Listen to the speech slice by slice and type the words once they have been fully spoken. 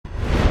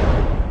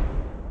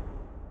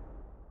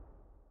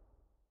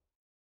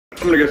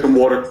I'm gonna get some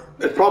water.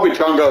 It's probably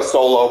Chunga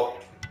solo.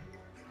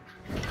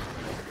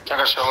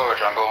 Chunga solo or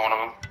jungle, one of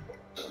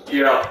them.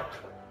 Yeah.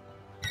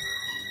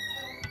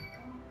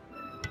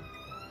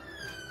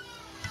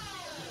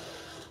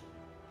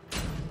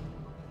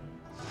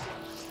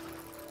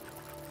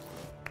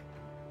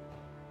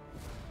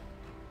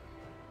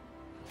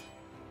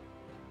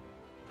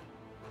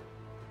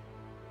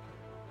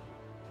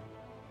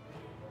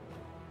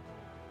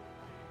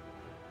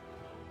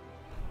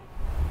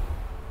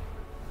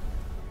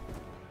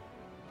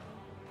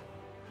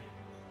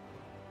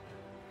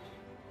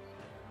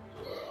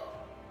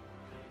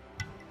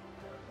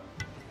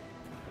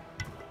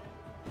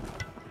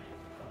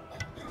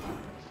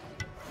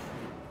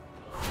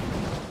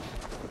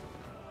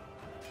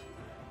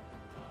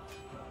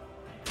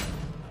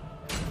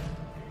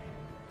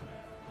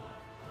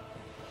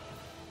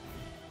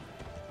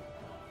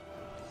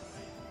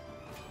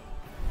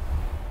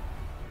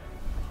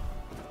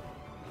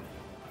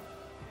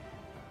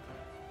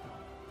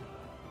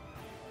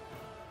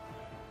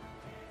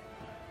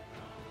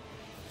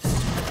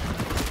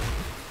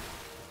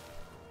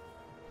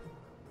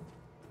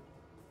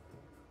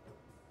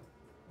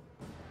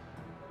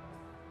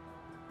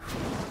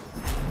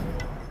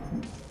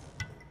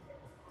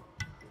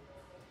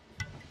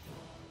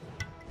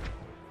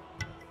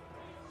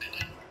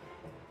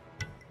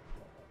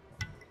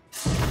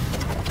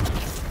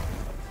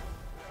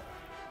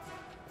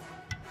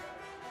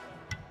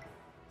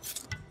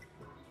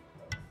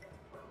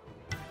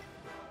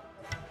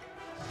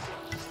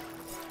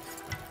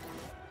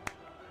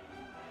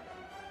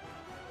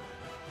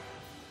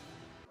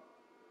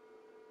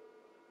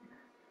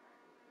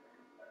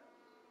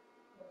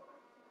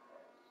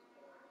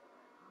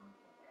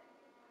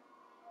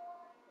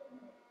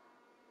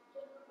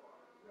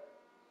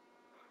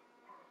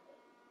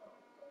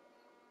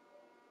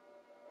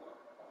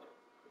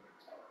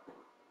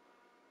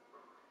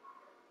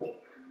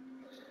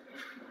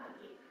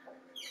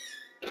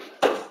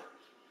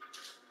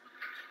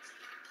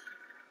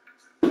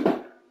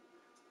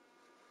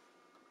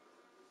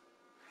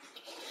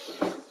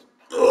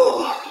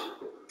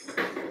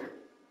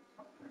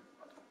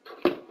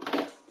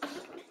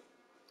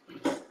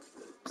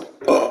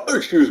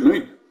 Excuse me.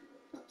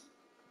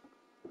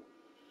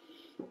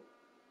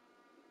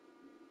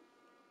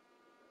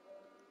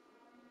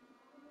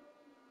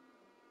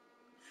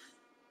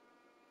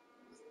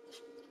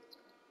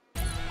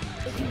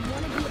 If you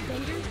want to be a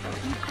bender, you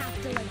have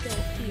to let go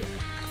of fear.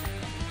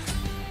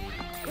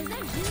 Is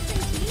that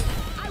ginseng tea?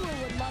 I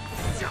would love to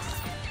see.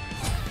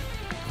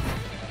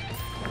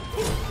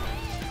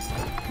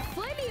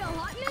 Flamio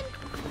Hotman?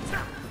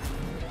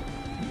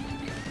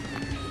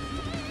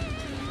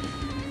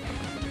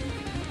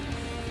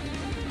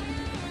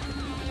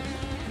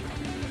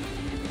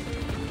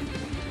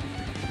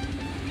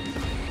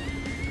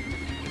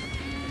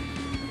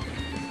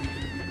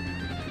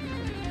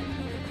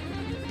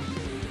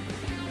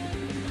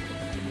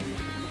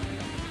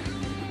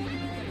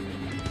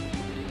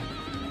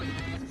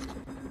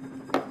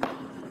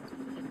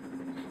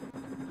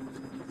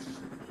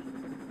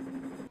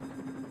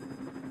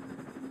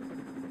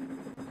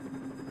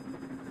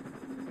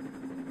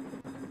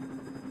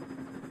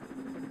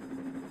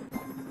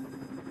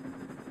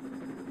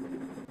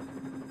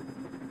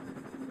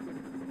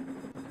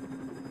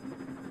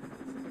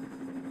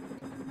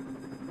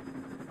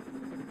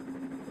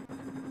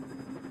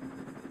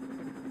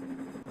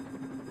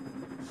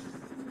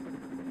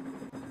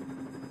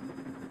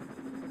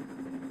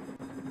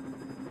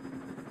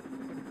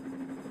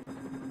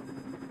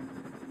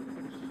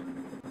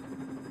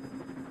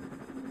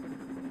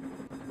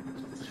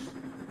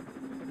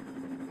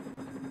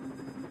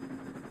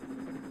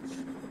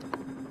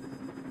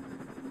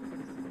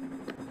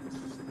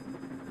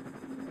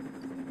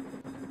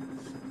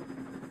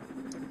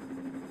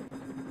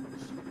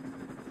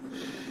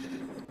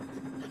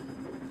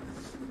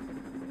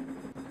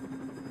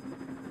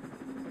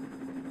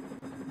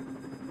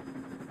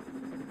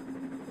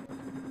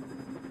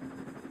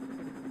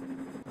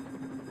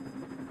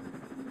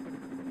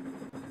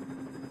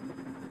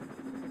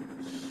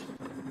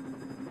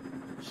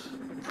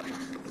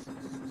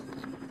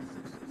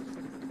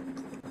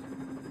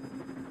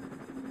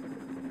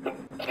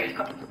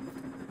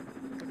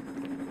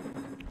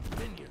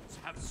 Minions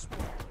have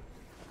spawned.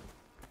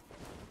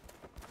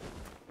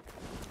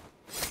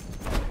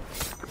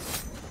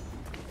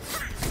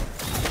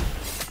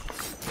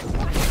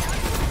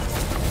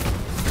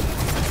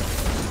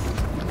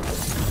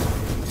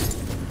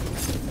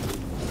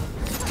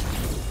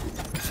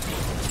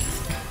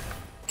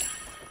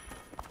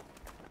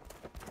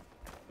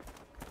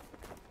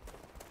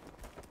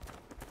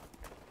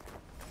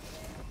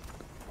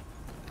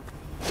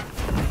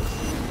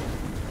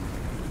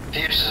 If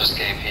he uses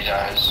escape, he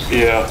dies.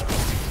 Yeah.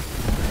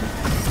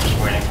 Just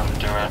waiting for him to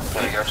do it.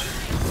 There you go.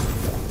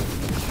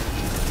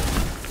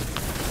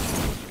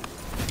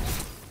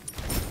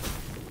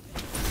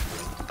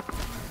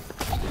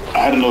 I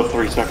had another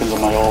 3 seconds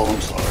on my ult, I'm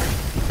sorry.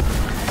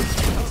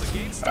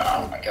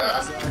 Oh my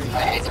god.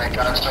 I hate that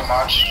gun so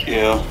much.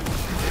 Yeah.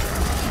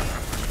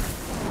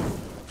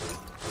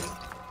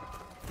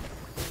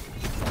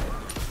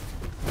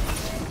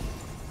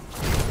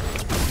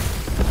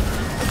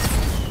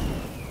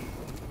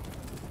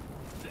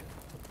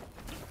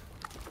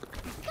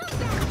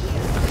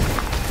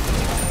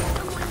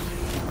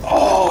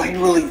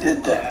 literally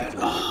did that.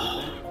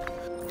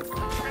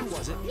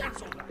 Yeah,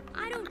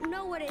 I don't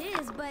know what it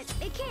is, but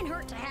it can't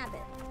hurt to have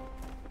it.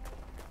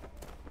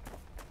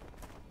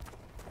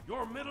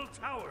 Your middle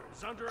tower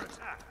is under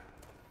attack.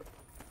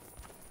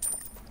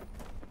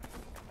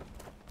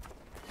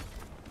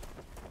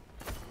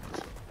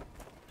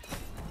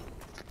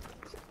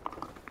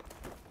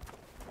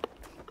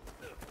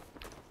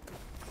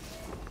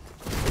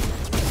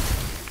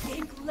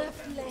 Think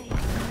left lane.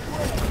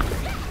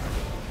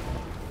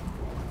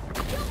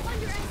 Don't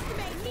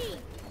underestimate me.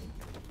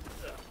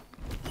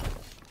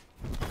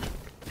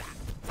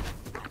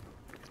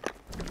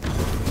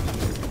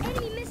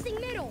 Enemy missing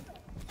middle.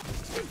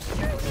 The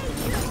true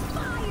nature of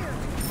fire.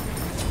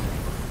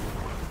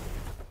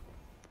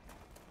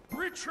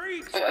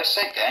 Retreat! I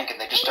say gank and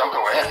they just don't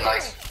go in,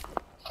 like,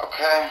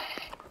 okay.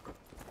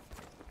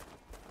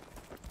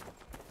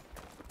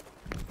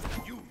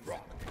 You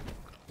rock.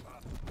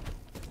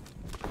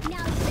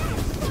 Now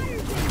that's fire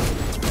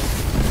bending.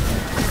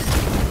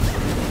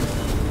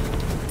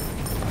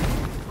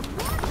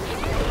 Rock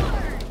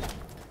hammer.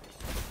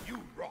 You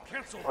rock.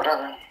 Cancel.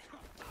 Whatever.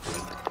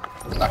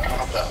 It's not gonna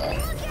help that way.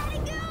 Look at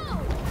it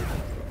go.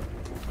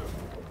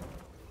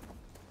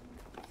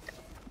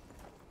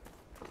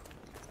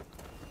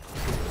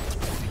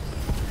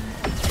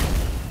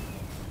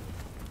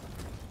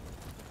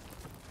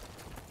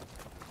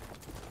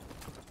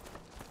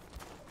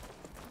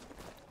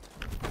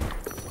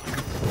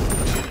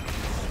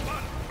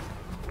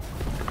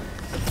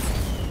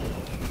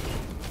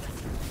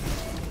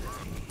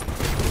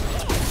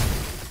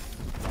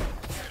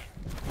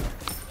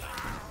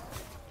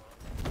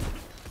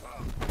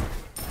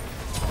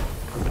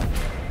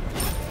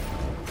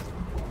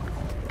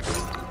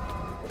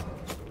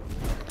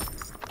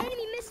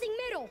 Enemy missing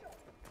middle.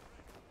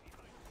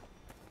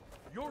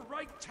 Your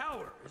right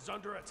tower is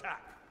under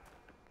attack.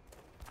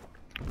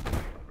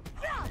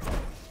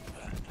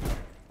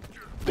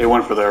 They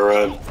went for their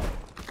red.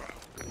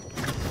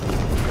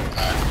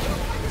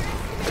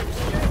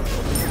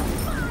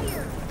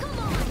 Fire! Come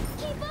on,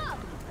 keep up!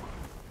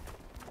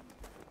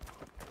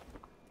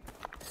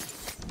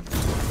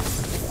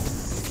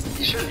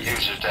 He should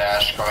use his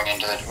dash going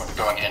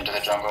into the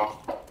jungle.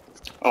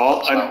 Oh,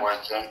 It's not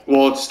worth it.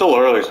 well, it's still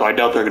early, so I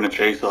doubt they're gonna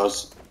chase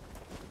us.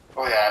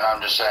 Oh yeah, and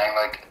I'm just saying,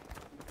 like,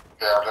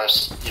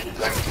 regardless, your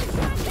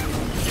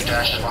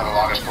dash is one of the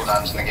longest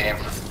cooldowns in the game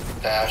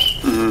for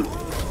dash.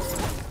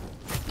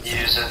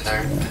 Use it,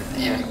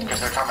 because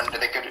they're coming,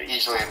 they could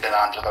easily have been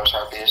onto those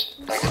harpies.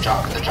 Like, the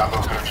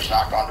jungle could have just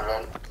not gone to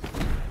red.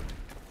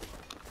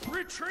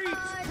 Retreat!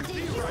 Did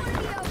you want to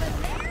be over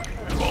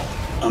there?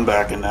 I'm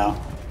backing now.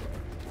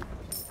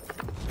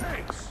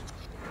 Thanks.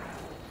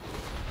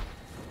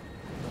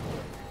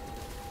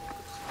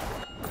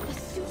 A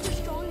super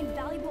strong and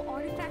valuable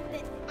artifact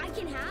that I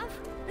can have?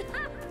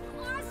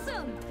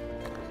 Awesome!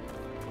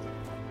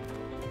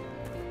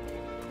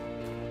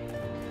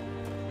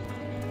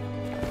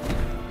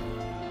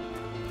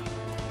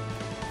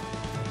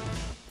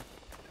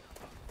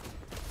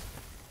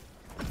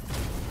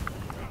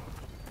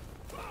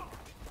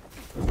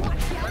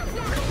 Watch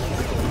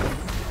out!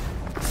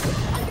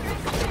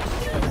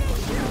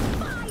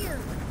 Fire!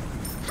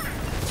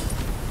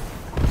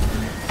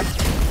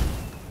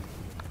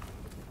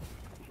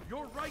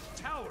 Your right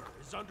tower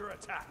is under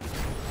attack.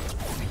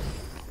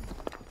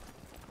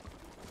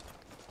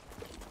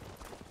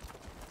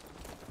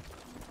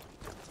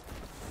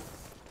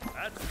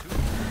 That's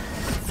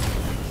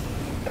too.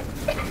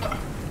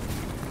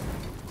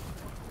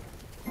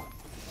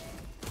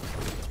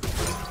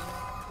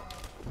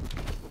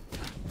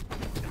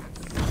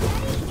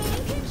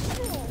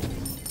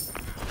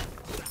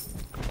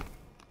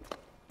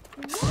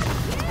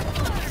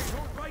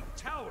 Your right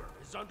tower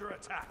is under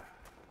attack.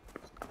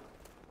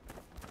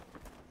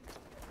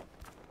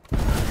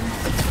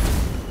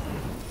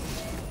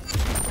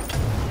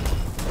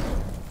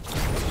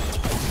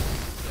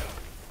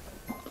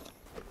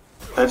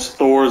 That's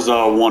Thor's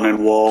one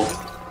in wall.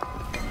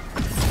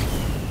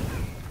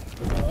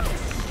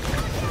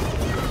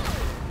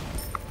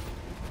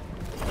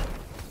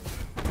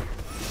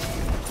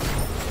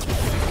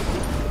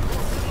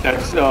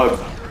 That's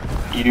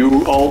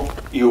you ult,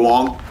 you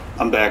won't.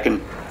 I'm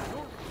backing.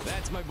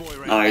 That's my boy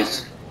right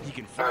Nice. there. He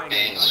can Her find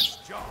anyone. beats.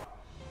 Job.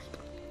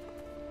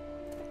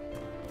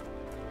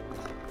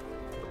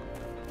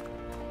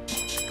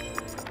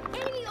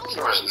 Enemy ult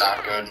It was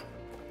not good.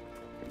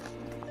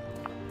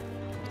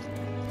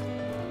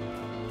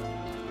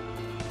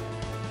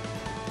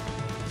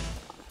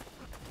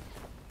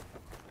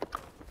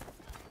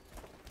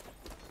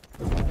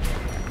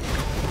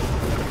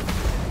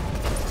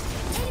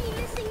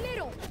 Enemy missing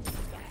middle.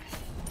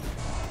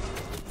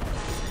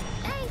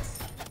 Thanks.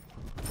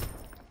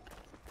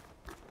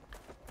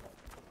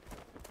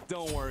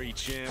 Don't worry,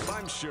 champ.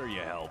 I'm sure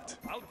you helped.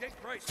 I'll get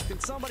right. Can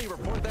somebody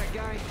report that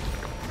guy?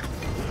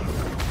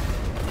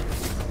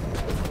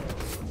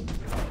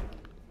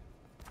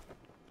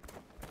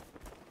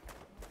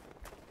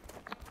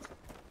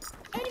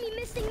 Enemy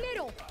missing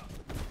middle.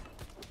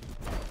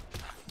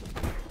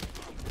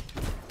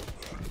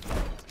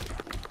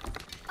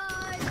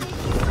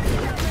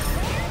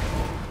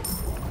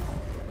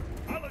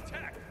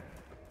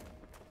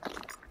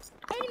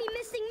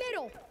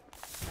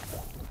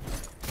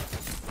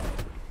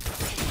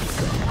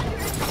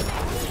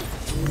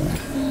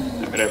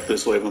 Right after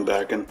this wave, I'm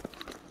back in.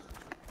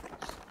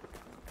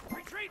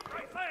 Retreat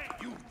right lane,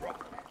 you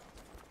rock.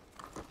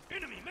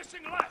 Enemy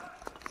missing left.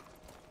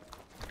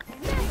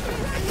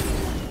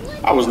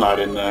 I was not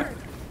in there.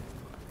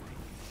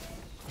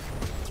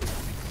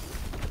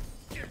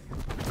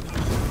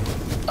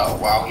 Oh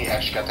wow, he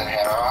actually got that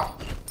hammer off.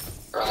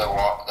 Or that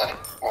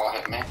wall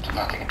hit me. Did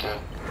not think it did.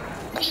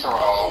 Let's throw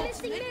it all.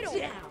 Missing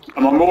middle.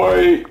 I'm on my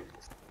way.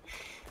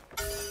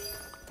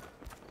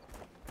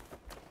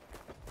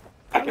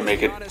 I can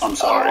make it. I'm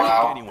sorry. Oh,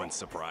 wow. Anyone's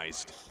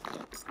surprised.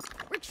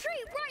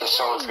 Retreat right The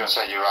soul's gonna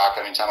say you rock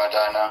anytime I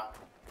die now.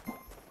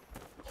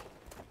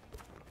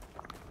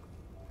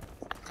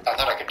 I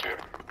thought I could do it.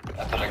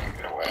 I thought I could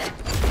get away.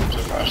 I'm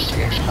surprised to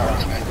get extra power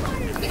with me. I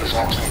think he's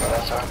actually got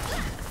that far.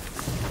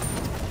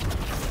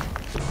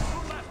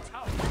 Your left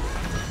tower.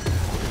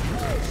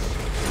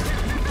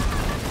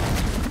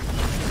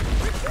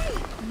 Retreat.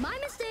 My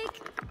mistake.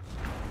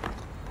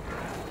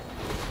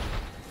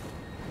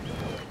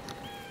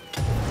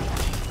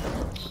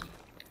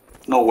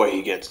 No way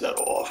he gets that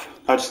off.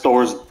 That's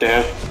Thor's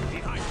death.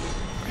 Behind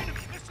you. Enemy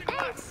missing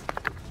left. Thanks.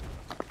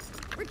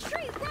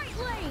 Retreat right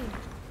lane.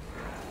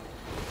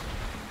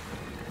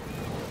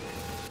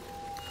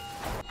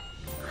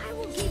 I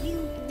will give you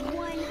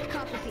one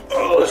copper piece.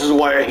 Oh, this is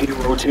why I hate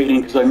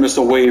rotating, because I miss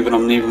a wave and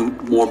I'm even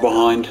more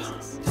behind. Your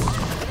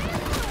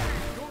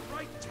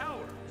right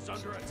tower is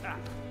under attack.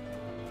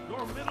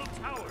 Your middle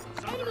tower is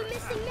under Enemy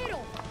attack. missing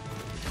middle.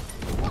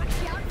 Watch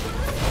out for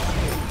the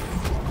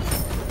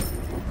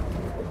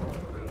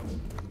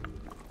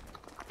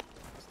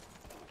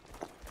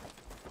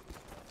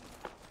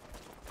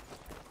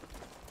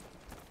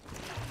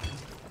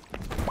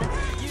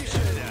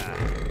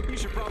You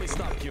should probably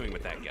stop queuing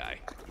with that guy.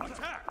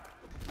 Attack.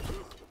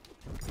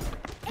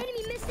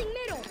 enemy missing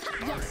middle.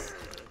 Yes.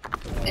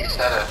 He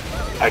said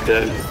it. I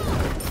did.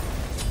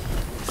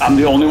 I'm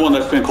the only one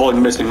that's been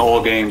calling missing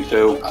all game,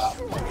 too.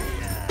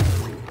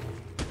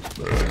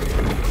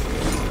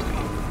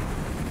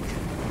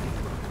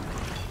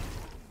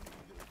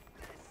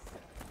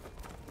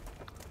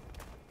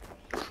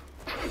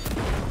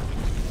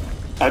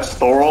 That's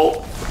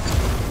Thorol.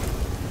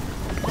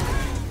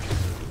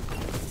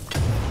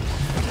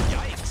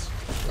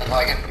 If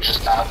I could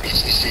just not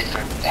BCC for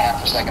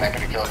half a second, I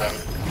could have killed him.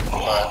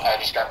 But I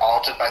just got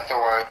ulted by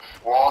Thor,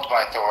 walled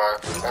by Thor,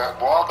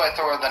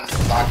 then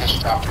Bacchus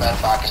dropped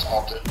that, Bacchus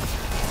ulted. Just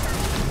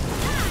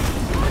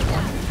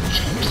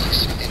gonna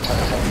BCC the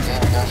entire fucking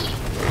game, I guess.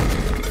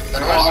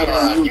 There was,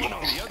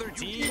 The other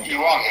team. you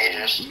want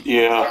Aegis. I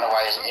Yeah. don't know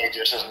why his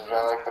Aegis isn't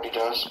relic, but he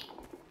does.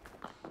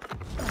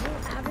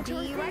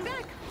 Be right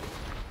back.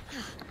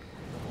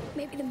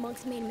 Maybe the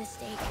monks made a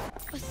mistake.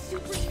 A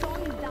super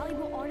strong and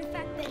valuable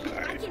artifact that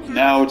I can have.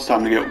 Now it's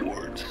time to get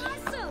wards.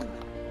 Awesome.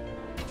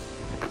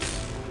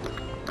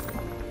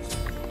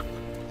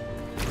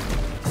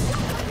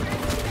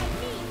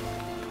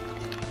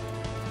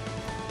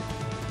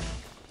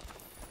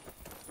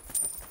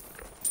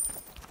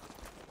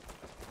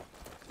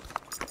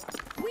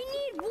 We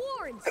need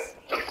wards.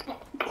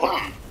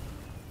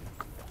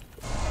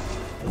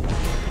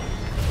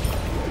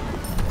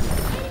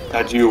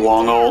 That's you,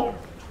 Wong ult.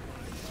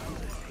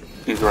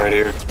 He's right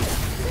here.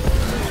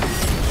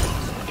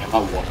 Damn,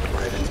 I'm walking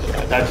right into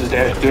that. That's his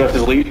dash. Do you have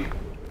his lead?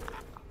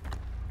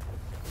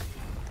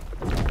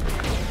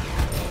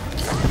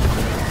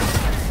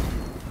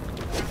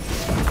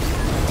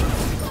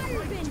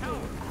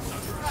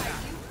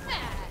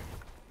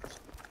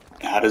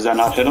 How does that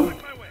not hit him?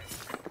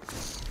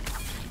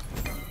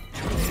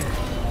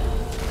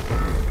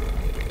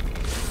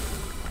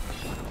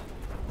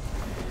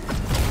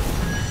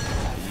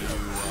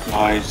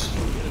 Nice.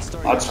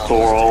 That's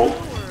Thorol.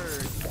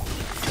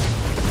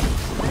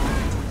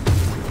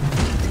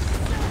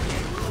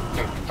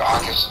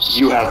 Bacchus.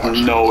 You have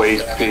no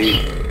HP.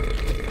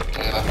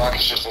 Yeah,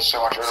 Bacchus just does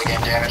so much early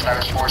game damage, and I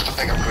was forced to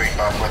pick up green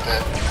buff with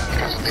it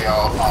because of the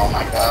ult. Oh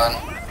my god.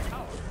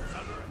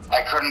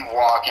 I couldn't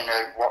walk, and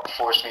it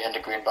forced me into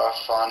green buff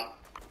fun.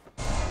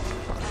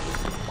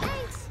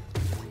 Thanks.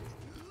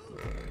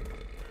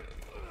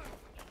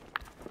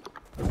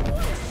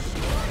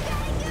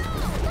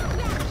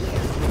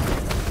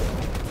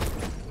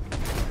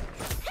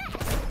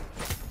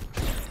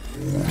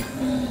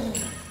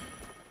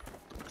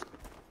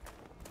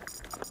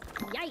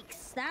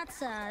 Yikes,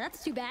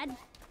 that's too bad.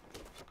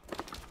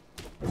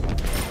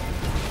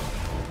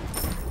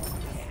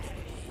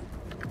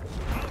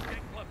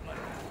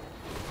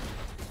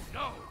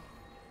 No.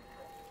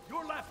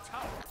 Your left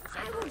tower is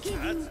I under will give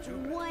attack. you That's too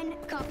bad. one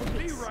copper Be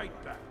piece.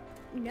 right back.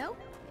 No?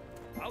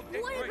 I'll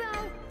get What right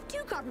about 2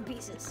 copper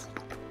pieces?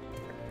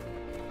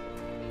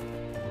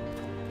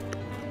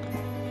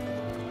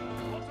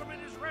 Ultimate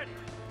is ready.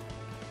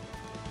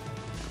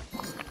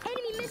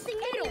 Enemy missing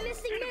middle. Enemy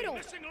missing Enemy middle.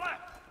 missing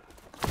left.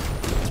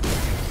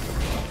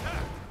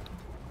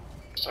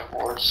 It's like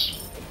wards.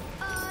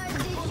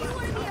 Did you want to be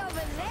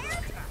over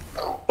there?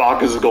 Oh,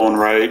 Bacchus is going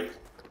right.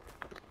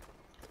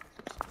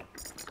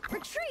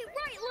 Retreat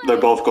right lane. They're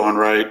both going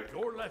right.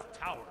 Your left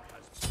tower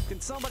has Can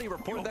somebody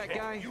report that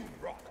guy? You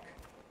rock.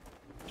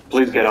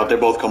 Please get out. They're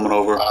both coming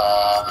over.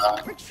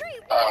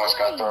 Retreat! I almost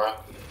got Thor.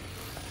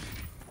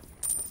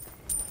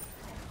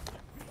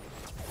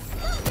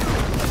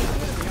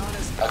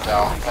 I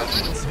don't.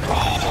 That's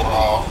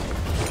all.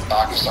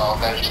 Doc is all.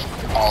 That's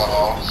all of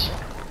those.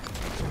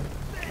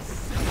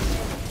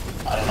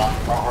 I don't know.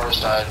 My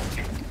horse died.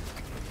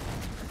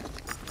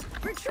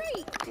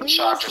 Retreat! The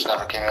shock just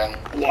never came in.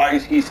 Why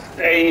is he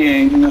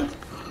staying?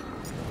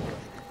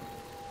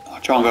 Oh,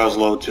 Chonga's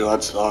low too.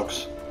 That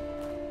sucks.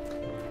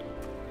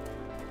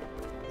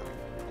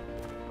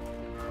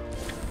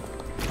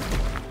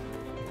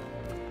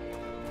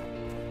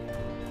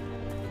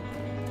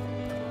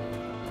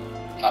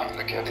 Not even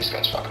the kid. These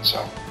guys fucking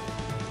suck.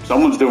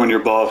 Someone's doing your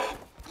buff.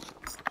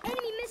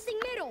 Enemy missing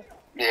middle!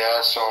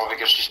 Yeah, so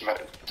because just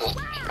met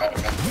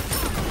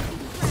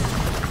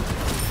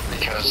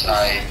because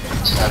I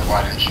said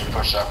why didn't you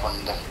push up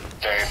on the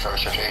very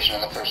first rotation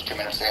in the first 2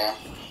 minutes of the game?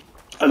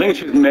 I think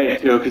she's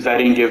mid too, because I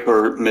didn't give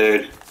her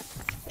mid.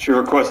 She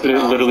requested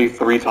it literally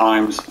 3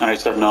 times, and I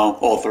said no,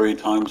 all 3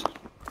 times.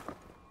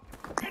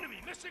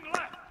 Enemy missing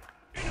left.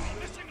 Enemy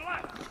missing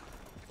left.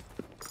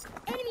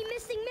 Enemy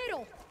missing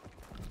middle!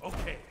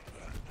 Okay.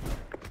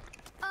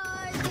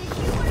 Did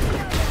you want to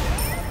go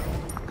there?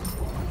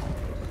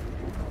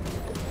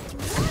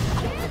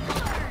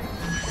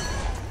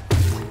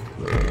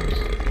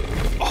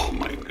 Oh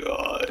my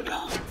god.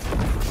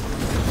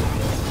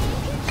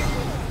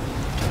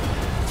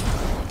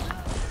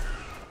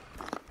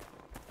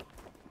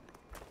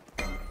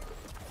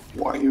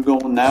 Why are you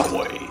going that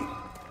way?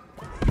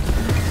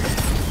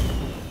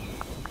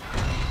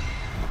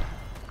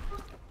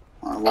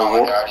 Oh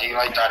my god, he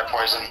like died of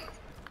poison.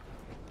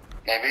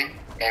 Maybe?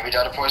 Maybe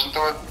died of poison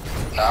through it?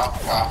 No?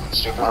 Wow,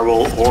 stupid. I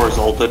will horse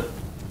ulted.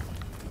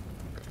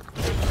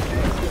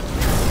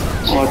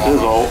 Well, that's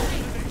his ult.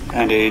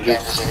 And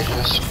Aegis.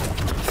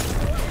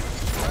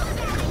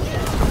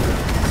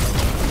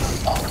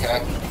 Okay.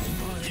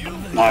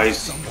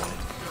 Nice.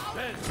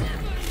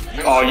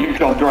 Oh, you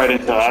jumped right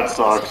into that.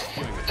 Sucks.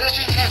 This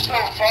is just so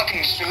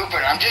fucking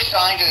stupid. I'm just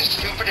dying to the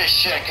stupidest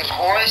shit, because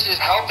Horus is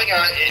helping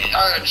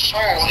a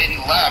soul in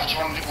left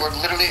when we're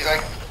literally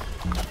like...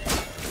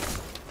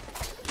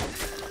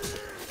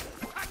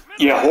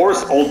 Yeah,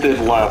 horse ulted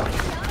left.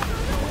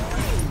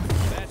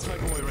 That's my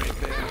boy right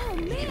there. Oh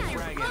man,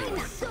 that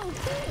was so cool!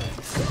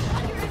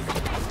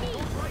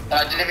 I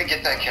didn't even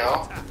get that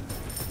kill.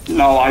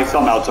 No, I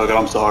somehow took it.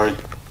 I'm sorry.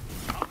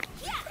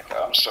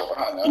 I'm so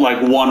behind that.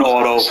 Like 1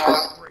 auto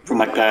from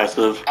my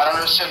passive. I don't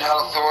understand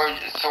how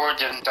Thor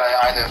didn't die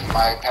either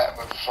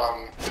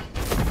from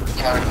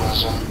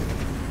Cataclysm.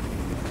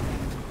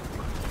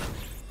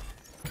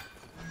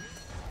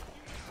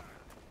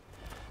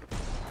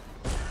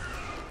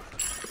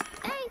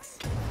 Thanks!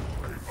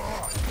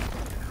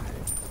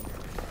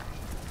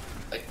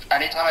 Like,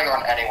 anytime I go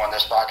on anyone,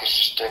 this block is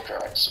just dick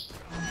rights.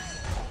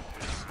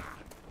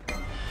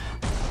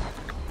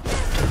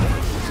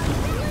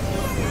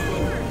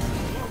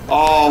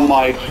 Oh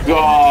my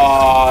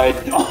god.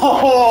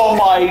 Oh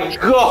my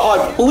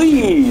god,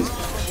 please.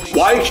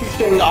 Why is she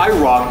saying I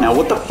rock now?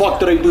 What the fuck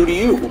did I do to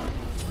you?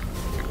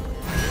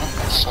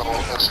 So,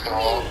 let's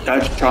go.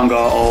 That's Chunga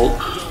ult.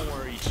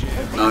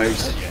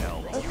 Nice.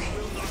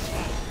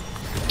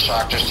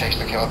 Shock just takes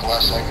the kill at the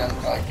last second.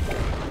 Like,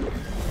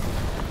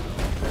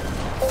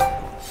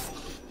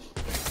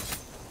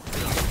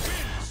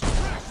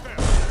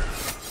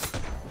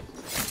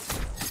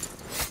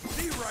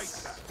 Be right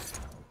back.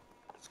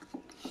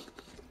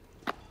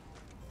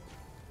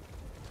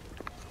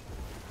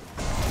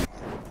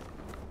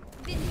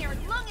 Been here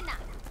long enough!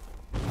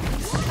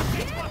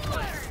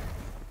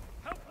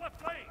 Help left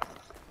lane.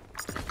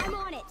 I'm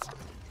on it!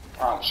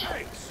 oh, I'm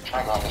sorry.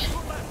 Try to go on this.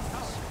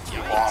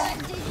 Wow.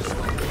 Did you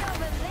want me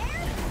over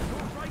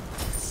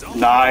there?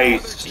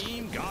 Nice.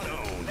 Team got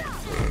owned.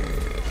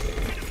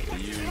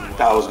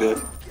 That was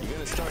good.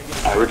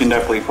 We can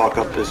definitely fuck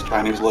up this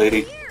Chinese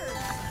lady. Here!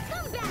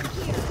 Come back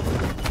here!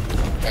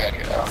 I gotta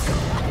get out.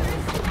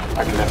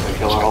 I can definitely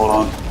kill her. Hold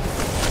on.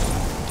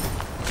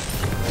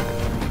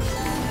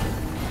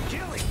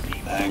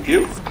 Thank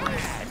you. See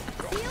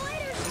you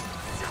later!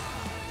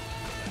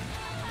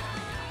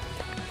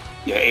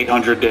 Yeah,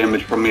 800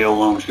 damage from me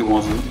alone. She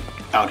wasn't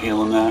out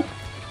healing that.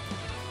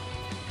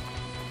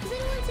 Does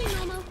anyone see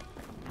Momo?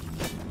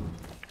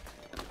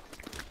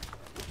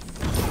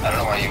 I don't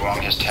know why you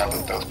won't just tap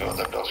with both builds.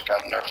 That builds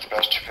got nerfed the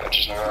best 2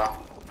 patches in a row.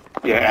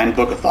 Yeah, and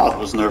Book of Thoth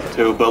was nerfed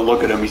too, but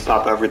look at him, he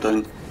stopped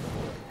everything.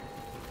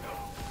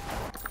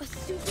 A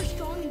super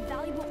strong and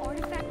valuable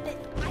artifact that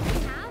I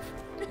can have?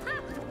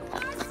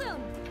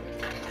 Awesome!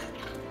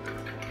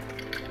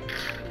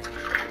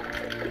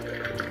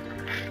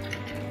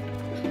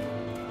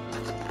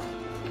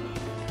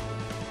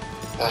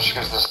 That's just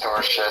because the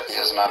store shit, he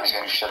doesn't know he's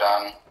getting shit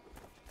on.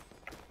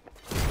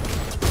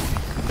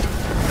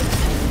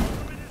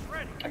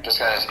 Like, this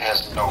guy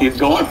has no... He's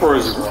going for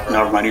his...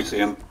 Never mind, you see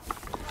him.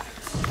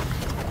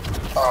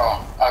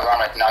 Oh,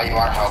 ironic, now you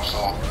want help,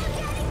 so...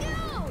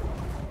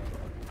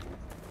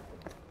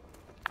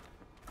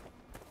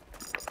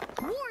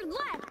 Ward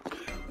left!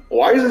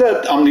 Why is it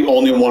that I'm the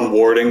only one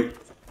warding?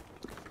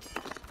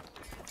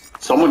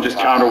 Someone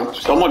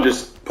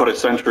just put a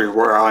sentry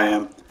where I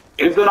am.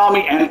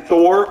 Izanami and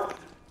Thor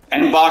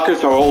and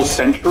Bacchus are all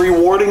sentry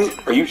warding?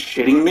 Are you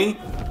shitting me?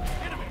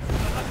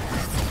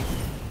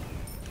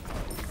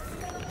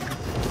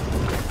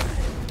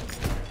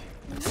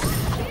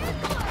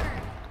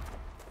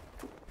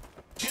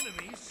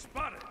 Enemy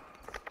spotted.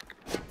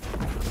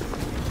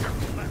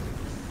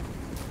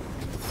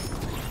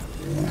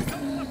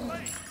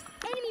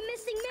 Enemy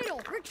missing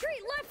middle.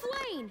 Retreat left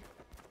lane.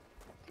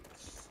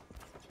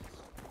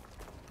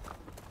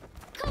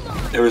 Come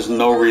on. There is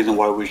no reason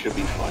why we should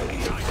be fighting.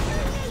 Nature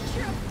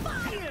of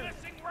fire.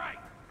 Missing right.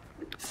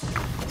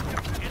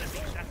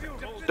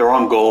 They're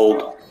on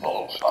gold.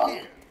 Oh,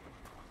 fun.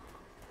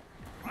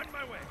 On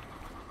my way.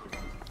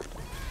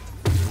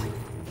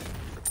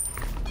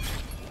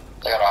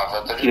 They got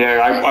off it.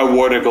 Yeah, I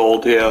warded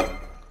gold, yeah.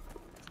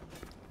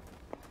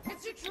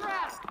 It's a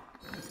trap.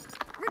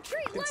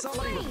 Retreat left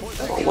Somebody lane. report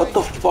that. Oh, what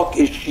the fuck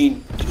is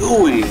she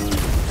doing?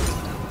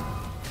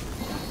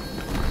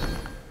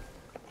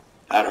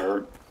 That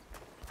hurt.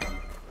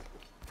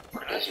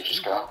 Where does he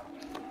just go?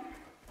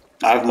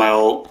 I have my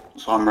ult,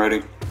 so I'm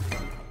ready.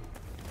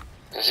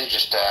 Is he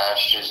just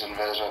dashed? She's in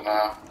visit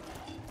now.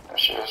 There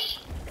she is.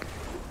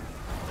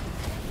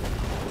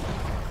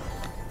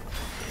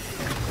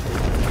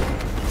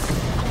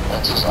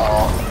 That's just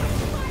all.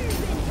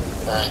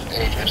 There's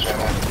Aegis in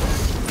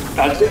it.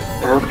 That's it.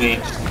 Her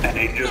beats and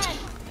he just.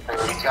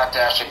 He's got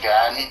dash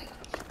again.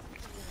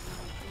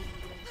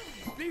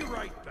 Be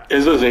right back.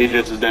 Izza's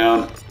Aegis is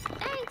down.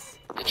 Thanks.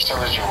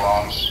 So is your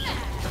lungs.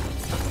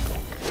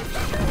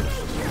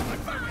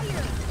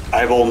 I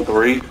have ult in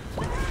 3.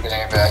 Getting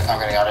it back. I'm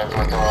getting out of here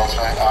with the world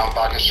tonight.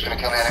 Bacchus is gonna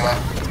kill me anyway.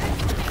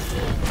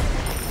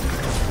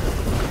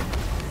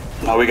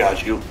 Now we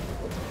got you.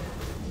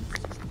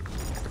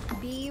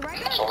 Be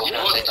right back. So let's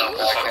go take that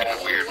back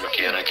in. Weird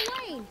mechanic.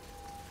 Lane.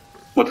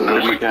 What's the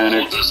weird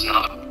mechanic? Gold does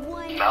not.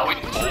 One. Maui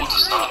gold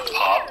does not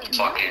pop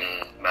fucking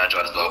Magi's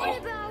What level.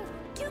 about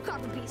 2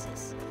 copper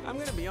pieces? I'm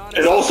gonna be honest.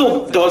 It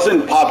also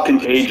doesn't pop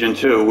contagion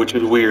too, which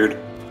is weird.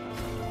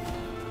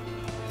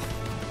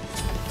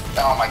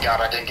 Oh my god,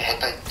 I didn't get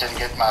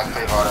my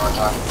cleave auto in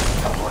time.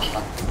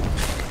 Unfortunate.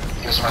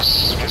 Because my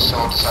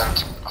soul decided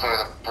to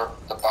clear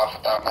the buff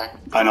without me.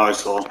 I know I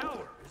saw.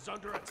 Tower is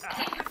under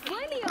attack.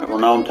 Fly me Well,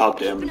 now I'm top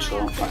damage, so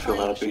I feel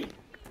happy.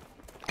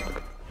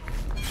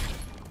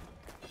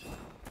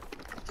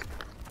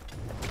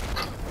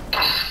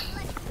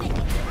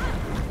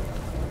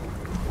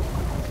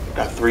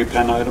 Got 3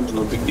 pen items,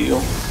 no big deal.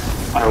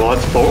 Alright, well,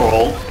 let's Thor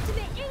ult.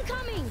 Ultimate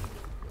incoming.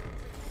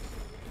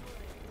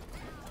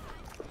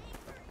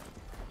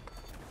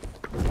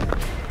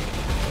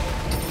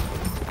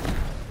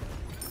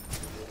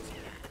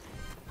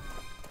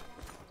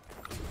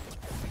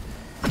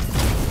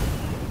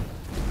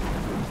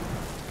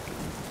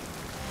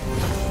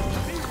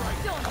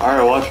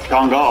 Alright, well, that's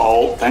Chang'e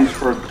ult. Thanks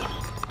for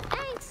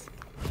Thanks.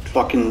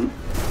 fucking...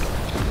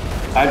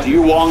 That's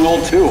you Wong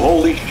ult too,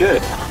 holy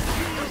shit.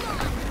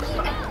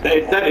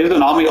 That is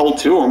an Ami ult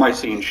too, or am I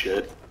seeing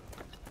shit?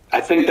 I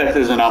think that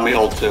is an Ami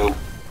ult too.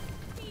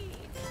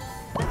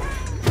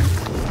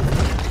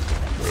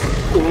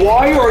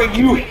 Why are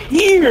you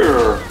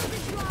here?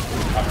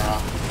 I don't know.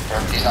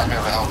 He's not gonna be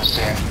able to help his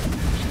team.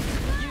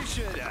 You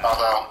should.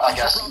 Although, I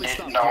guess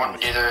no one,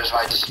 neither is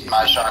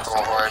my shock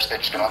or horse. They're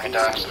just gonna let me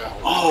die, so.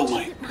 Oh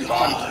my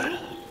god.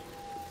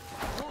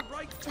 Your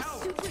right A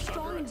tower. super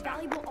strong and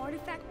valuable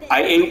artifact that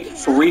I ate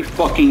 3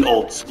 fucking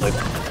ults. Like,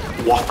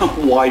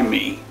 why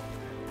me?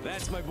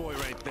 That's my boy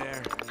right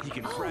there. He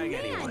can Oh frag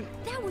man, anyone.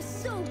 that was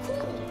so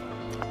cool.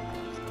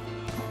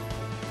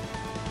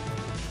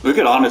 We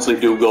could honestly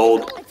do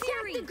gold. Gold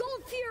Fury. The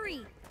Gold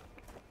Fury.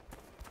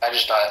 I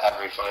just die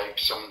every fight.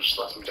 Someone just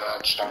let them die.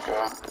 Just don't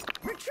go.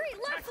 Retreat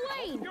left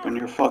lane. Open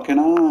your fucking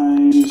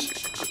eyes.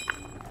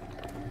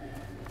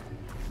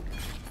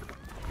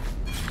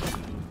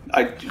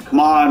 Come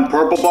on,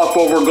 purple buff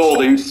over gold.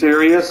 Are you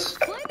serious?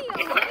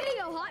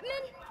 Flamio,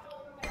 Hotman.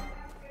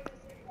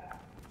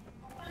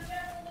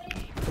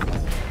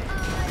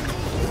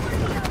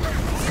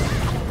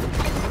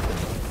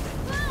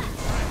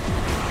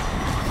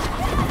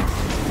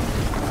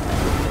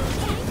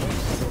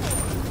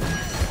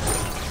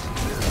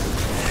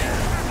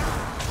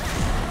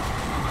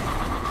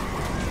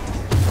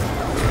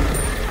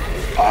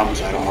 I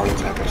almost had a heart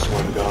attack, I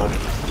swear to God.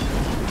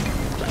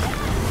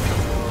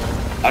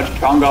 That's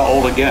Chang'e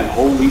ult again.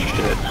 Holy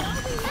shit.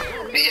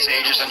 He's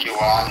Aegis and you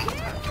won.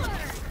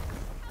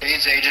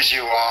 He's Aegis,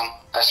 you won.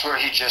 I swear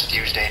he just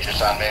used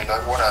Aegis on me,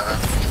 but whatever.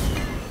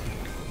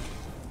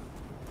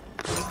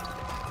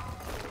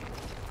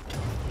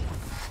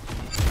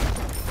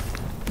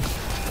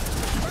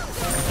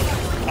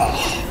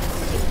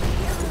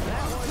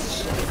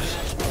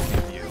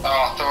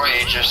 Oh, Thor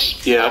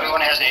Aegis. Yeah.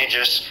 Everyone has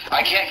Aegis.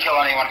 I can't kill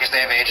anyone because they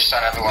have Aegis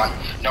on everyone.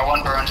 No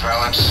one burns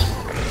relics.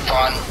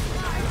 Fun.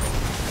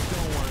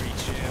 Don't worry,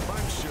 champ.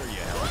 I'm sure you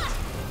helped.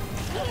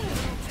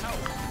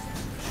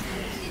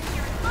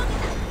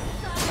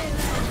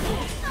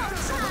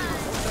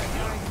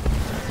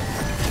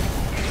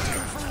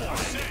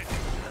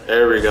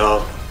 There we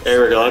go.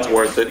 There we go. That's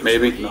worth it.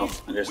 Maybe. No,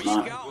 I guess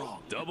not.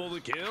 Double the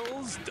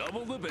kills,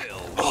 double the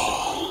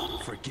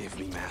bills. Forgive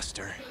me,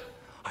 master.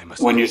 I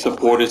must. When your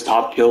support is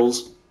top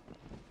kills.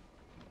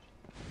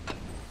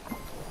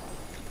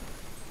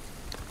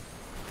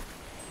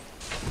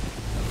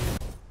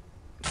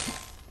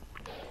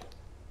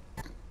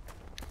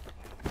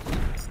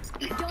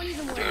 Don't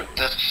even worry. Dude,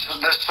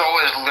 this soul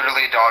is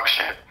literally dog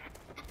shit.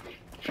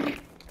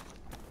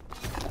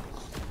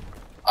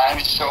 I'm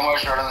so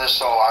much better than this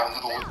soul. I'm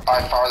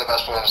by far the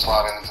best player in this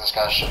lobby than this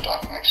guy's shit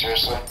talking. Like,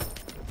 seriously?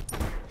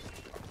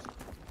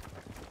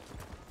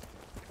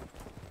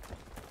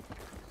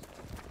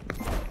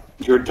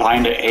 You're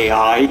dying to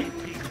AI. Has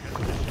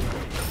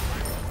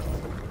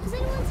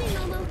anyone seen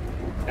Momo?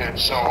 Dude,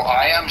 so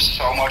I am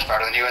so much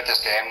better than you at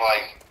this game.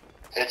 Like,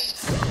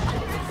 it's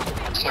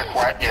like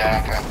quite,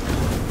 yeah, okay.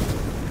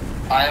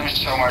 I am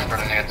so much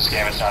better than you at this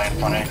game. It's not even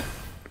funny.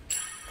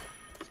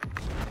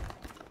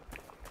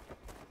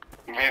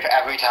 Maybe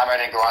every time I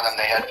didn't go on them,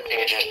 they had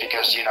ages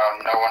because, you know,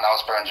 no one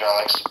else burns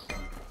relics.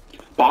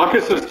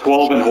 Bacchus is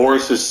 12 and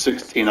Horus is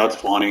 16. That's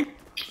funny.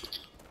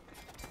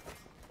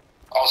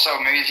 Also,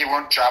 maybe if you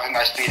weren't dropping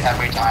my speed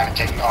every time and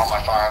taking all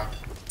my farm.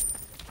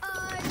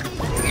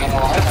 You know,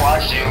 I've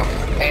watched you.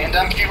 And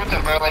I'm with the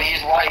Merlin,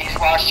 he's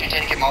watched you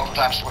take it multiple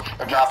times, or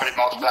dropping it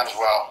multiple times as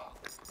well.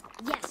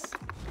 Yes.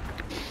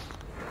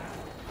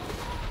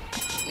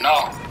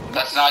 No,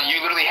 that's not,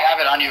 you literally have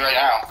it on you right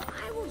now.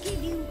 I will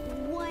give you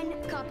 1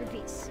 copper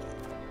piece.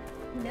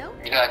 No?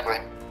 Exactly.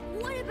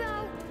 What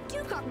about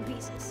 2 copper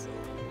pieces?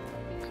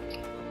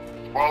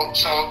 Well,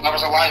 so that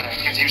was a lie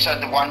because you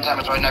said the one time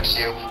it was right next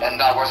to you,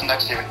 and I wasn't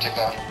next to you and took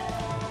that.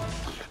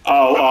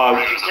 Oh,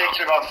 You've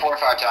taken it about 4 or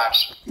 5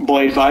 times.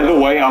 Blade, by the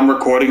way, I'm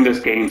recording this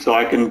game so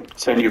I can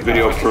send you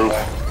video proof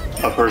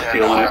of her Yeah,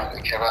 stealing no, I it. don't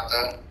really care about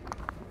that.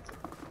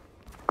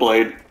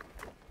 Blade.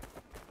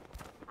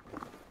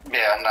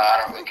 Yeah, no, I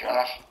don't really care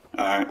enough.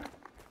 Alright.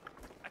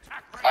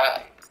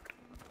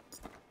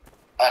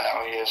 I know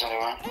who he is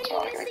anyway. It's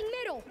not, Enemy missing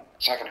middle.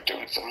 it's not gonna do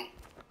anything.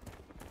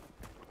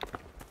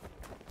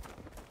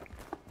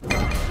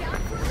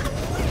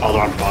 Oh,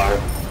 they're on fire.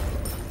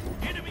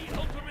 Enemy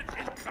ultimate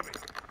incoming.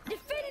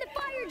 Defend the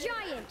fire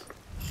giant.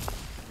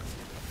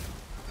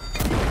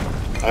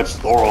 That's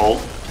Thor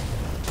ult.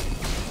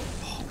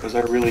 Was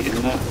I really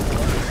in that?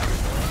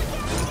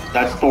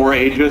 That's Thor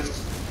Aegis.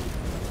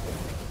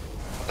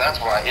 That's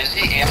why. Is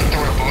he and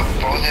Thor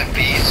both have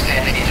beasts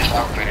and he just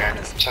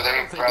upgraded? So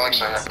their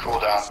relics are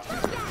cooldown.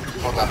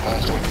 Cooldown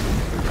faster.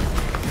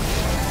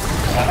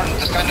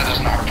 This guy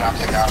doesn't know how to drop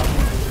the out.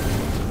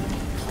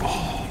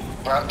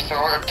 But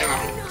Thor,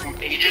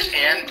 dude, Aegis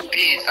and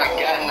beasts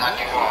again on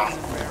you wrong.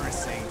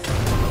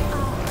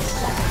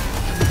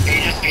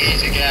 Aegis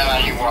beasts again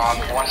on you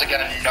wrong. Once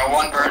again, no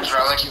one burns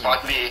relics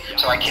but me,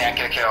 so I can't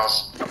get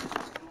kills.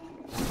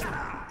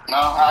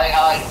 No,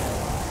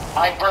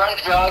 I burned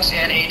relics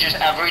and Aegis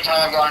every time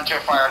I've gone into a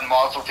fire with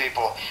multiple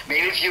people.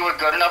 Maybe if you were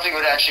good enough, you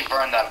would actually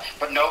burn them.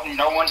 But no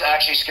one's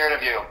actually scared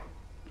of you.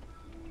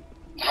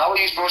 How are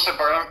you supposed to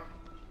burn?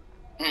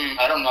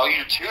 I don't know.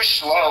 You're 2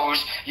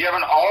 slows. You have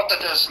an ult that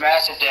does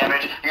massive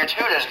damage. Your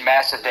 2 does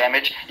massive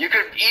damage. You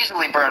could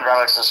easily burn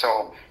relics of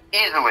soul.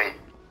 Easily.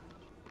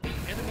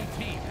 Enemy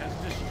team has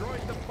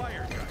destroyed the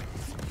fire giant.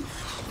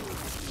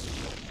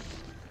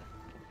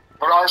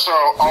 But also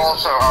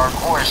our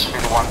cores should be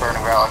the one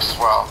burning relics as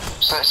well.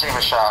 So save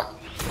a shot.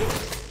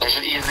 They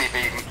should easily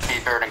be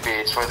burning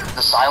beads with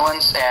the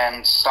silence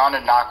and stun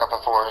and knock up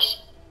of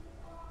force.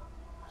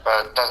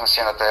 But it doesn't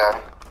seem that they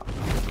are.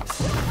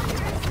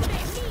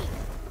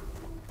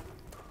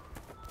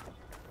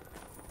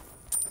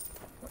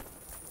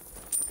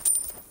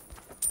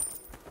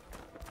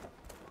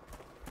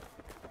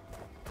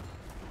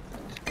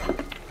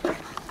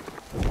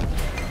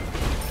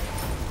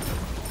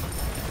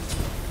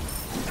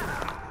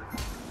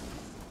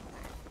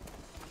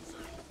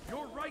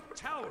 Your right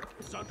tower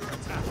is under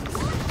attack.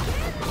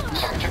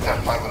 Someone took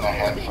that fight with my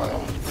head for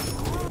them.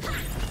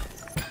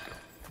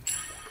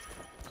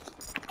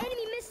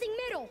 Enemy missing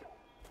middle.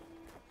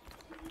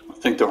 I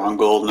think they're on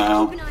gold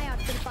now. Keep an eye out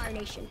for the Fire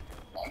Nation.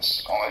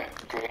 It's only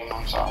green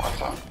ones out like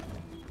that.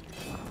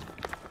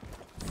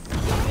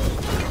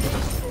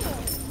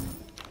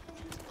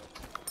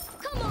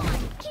 Come on,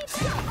 keep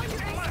it up.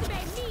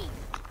 Underestimate me.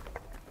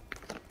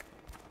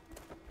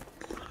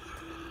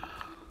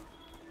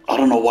 I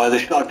don't know why the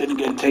shot didn't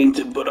get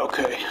tainted, but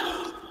okay.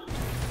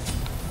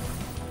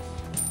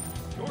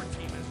 Your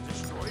team has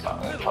destroyed a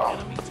Not that middle far.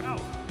 enemy tower.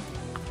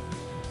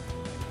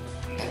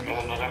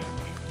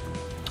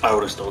 I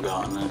would have still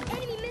gotten it.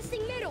 Enemy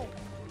missing middle.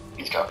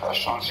 He's got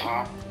pestilence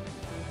now.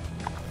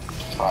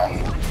 It's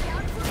fine.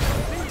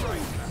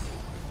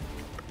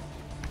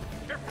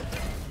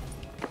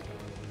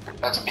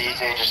 That's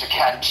beads Aegis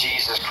again.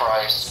 Jesus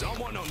Christ.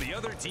 Someone on the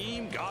other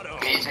team got over.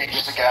 Beads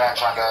Aegis again,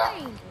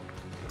 Chunga.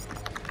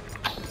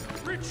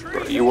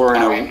 Retreat. You were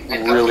in a It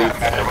doesn't really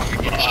matter what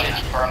you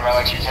just burn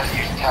relics, you just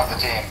tell the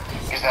team.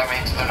 Because that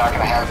means they're not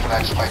going to have it for the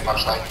next fight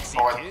much like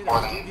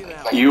more than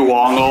like You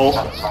Wong ult.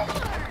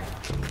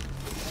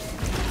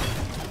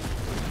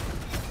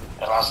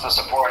 unless the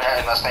support,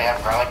 unless they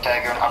have relic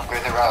tagger and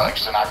upgrade the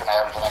relics, they're not gonna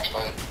have it for next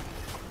fight.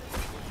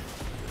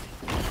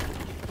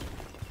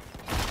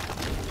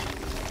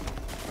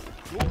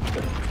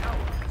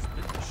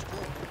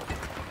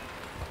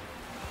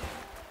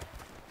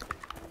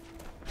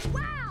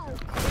 Wow!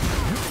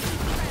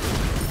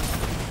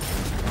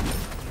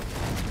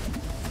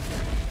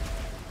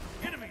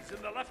 Enemies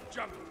in the left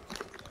jungle.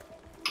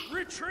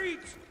 Retreat!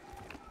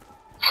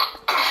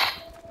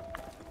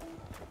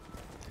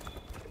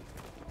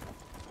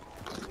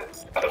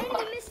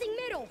 Enemy missing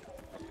middle.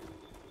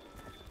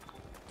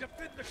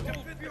 Defend the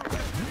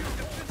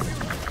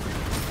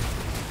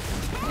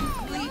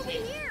Over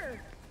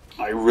here.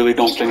 I really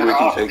don't think we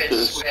can take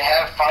this. They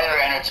have fire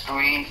and it's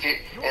green.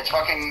 It's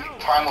fucking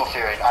primal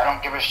fury. I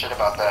don't give a shit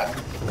about that.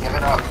 Give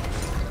it up.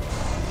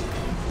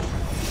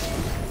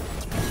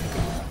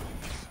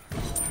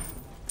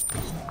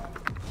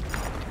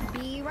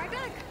 Be right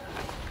back.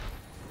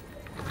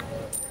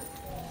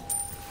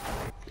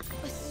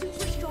 A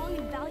super strong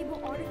and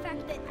valuable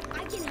artifact that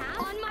I can have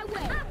on my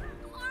way.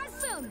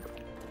 Awesome!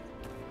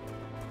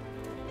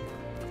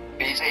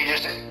 Bees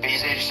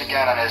Aegis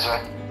again on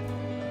Izza.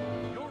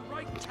 your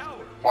right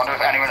tower. Wonder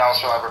if anyone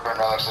else will ever burn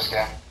relics this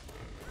game.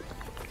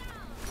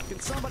 Can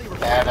somebody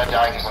And I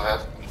die because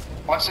of it.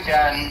 Once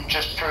again,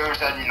 just proves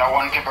that no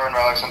one can burn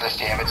relics on this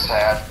team. It's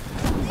sad.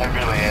 It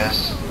really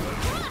is.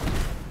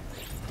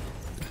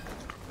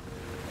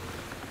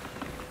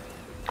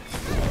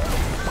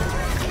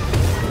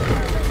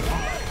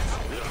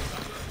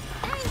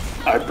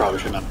 I probably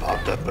shouldn't have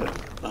popped that, but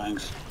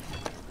thanks.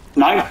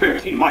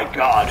 950, my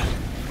god.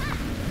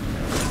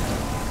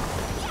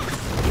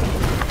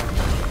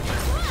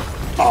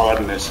 Oh,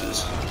 that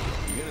misses.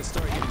 You're gonna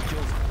start getting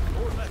kills.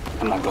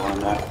 I'm not going in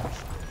that.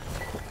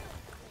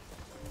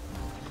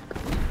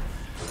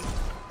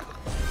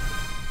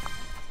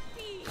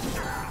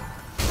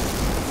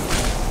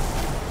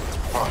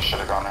 Oh, I should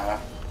have gone in there.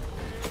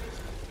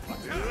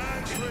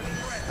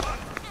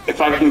 If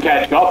I can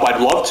catch up,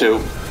 I'd love to.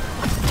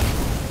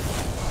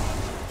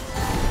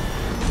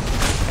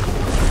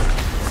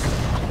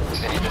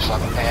 See, you just let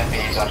the pan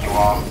bees on you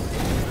all.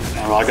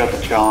 Oh, I got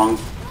the Chong.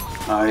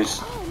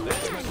 Nice.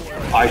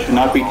 I should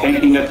not be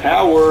taking a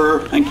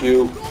tower. Thank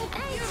you.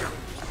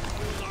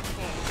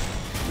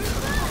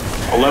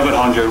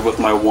 1100 with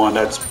my one.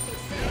 That's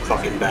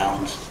fucking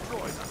balanced.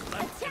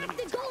 Attack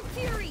the Gold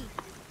Fury!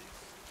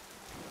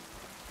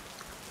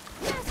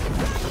 Yes,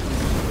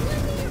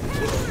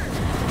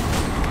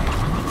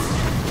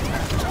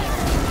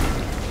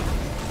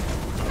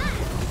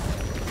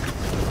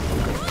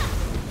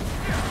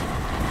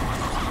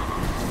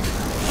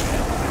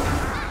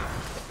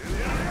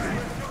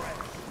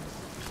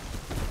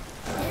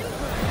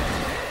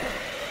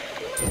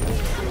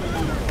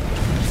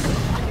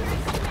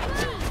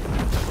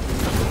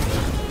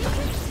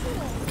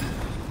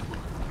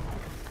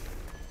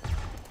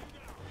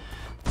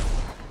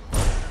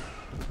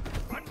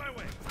 On my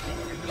way.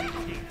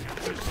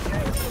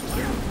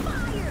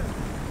 fire!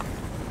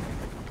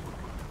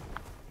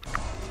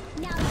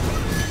 Now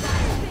that's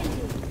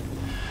firebending!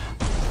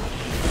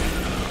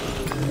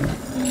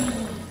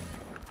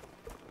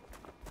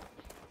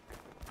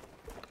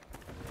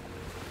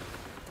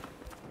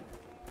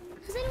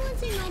 Has anyone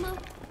seen Momo?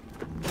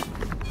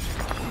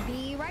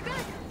 Be right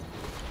back.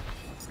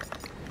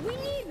 We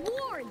need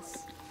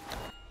wards.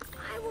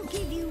 I will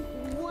give you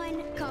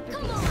one copper piece.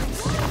 Come on!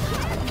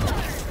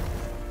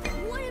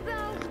 What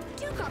about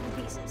 2 copper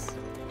pieces?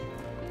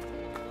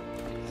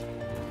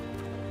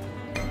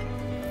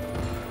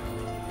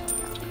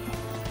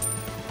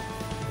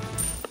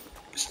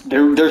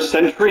 They're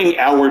centering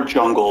our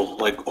jungle.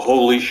 Like,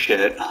 holy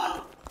shit.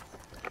 That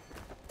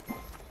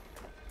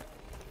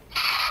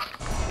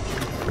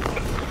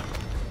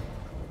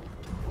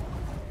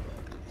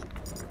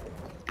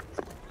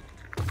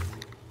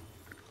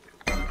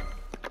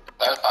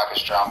pack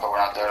is strong, but we're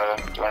not there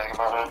to do anything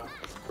about it.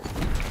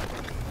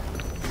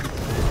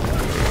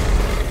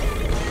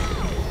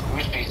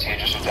 Whose beats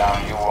Aegis are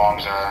down? You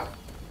Wongs are.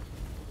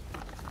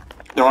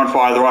 They're on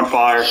fire, they're on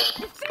fire.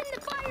 Defend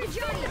the fire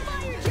giant!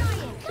 Fire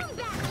giant! Come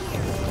back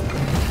here!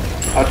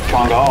 That's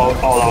Chonga.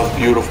 Oh, that was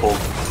beautiful.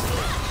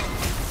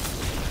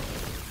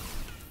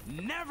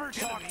 Never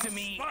talk to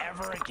me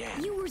ever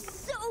again. You were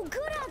so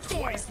good out there!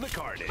 Twice the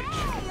carnage.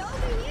 Hey,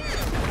 over here!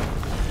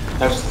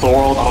 That's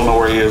Thorald. I don't know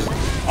where he is.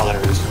 Oh, there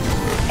he is.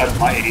 That's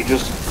my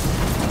Aegis.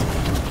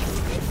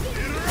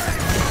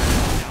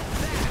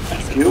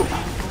 Thank you.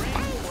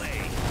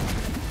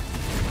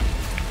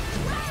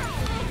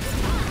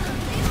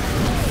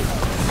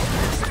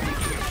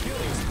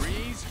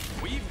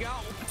 We've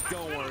got.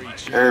 Don't worry,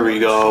 Chief. There we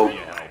go. You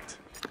helped.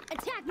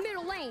 Attack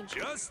middle lane!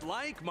 Just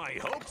like my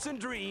hopes and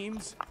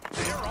dreams,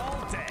 they're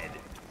all dead.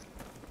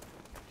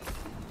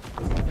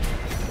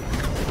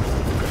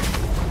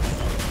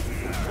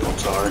 I'm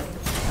sorry.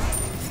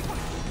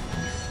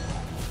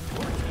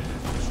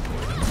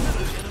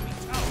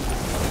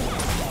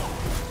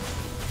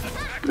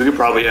 We could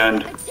probably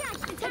end.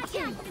 Attack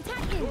him!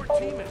 Attack him! Your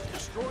team has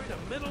destroyed a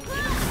middle enemy.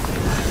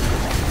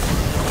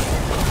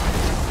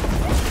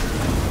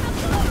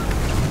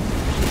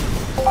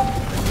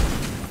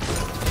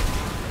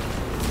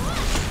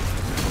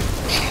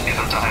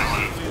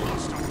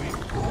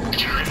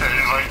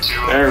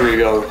 There we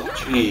go.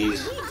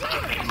 Jeez.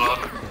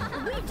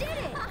 We did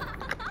it!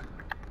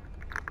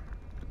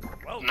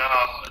 No,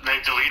 they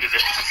deleted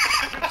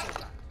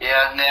it.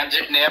 Yeah,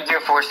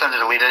 Namdu forced them to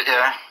delete it,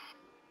 yeah.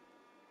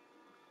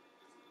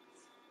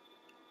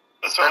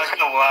 That's why I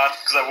kind of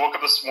laughed, because I woke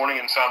up this morning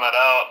and found that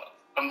out.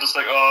 I'm just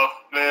like, oh,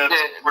 man,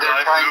 where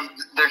did I move?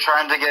 They're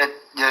trying to get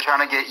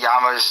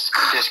Yama's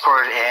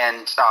Discord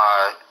and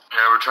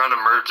Yeah, we're trying to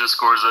merge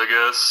Discords, I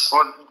guess.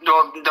 well,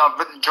 no,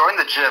 but join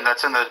the gym.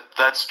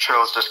 That's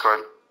Trill's Discord.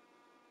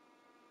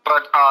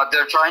 But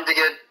they're trying to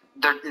get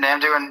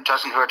Namdu and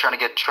Justin, who are trying to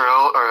get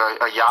Trill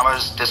or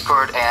Yama's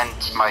Discord and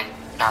Smite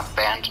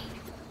banned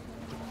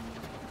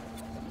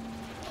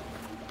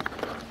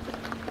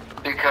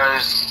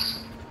because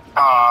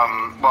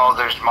well,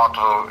 there's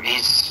multiple.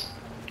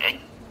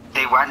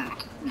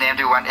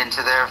 Namdu went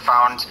into there,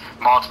 found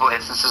multiple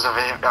instances of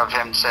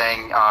him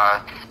saying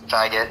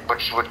faggot,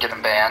 which would get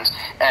him banned,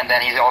 and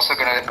then he's also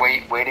gonna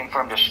waiting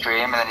for him to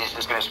stream, and then he's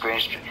just gonna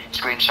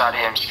screenshot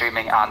him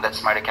streaming on that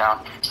Smite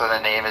account, so the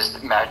name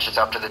matches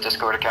up to the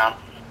Discord account,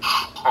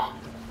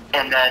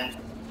 and then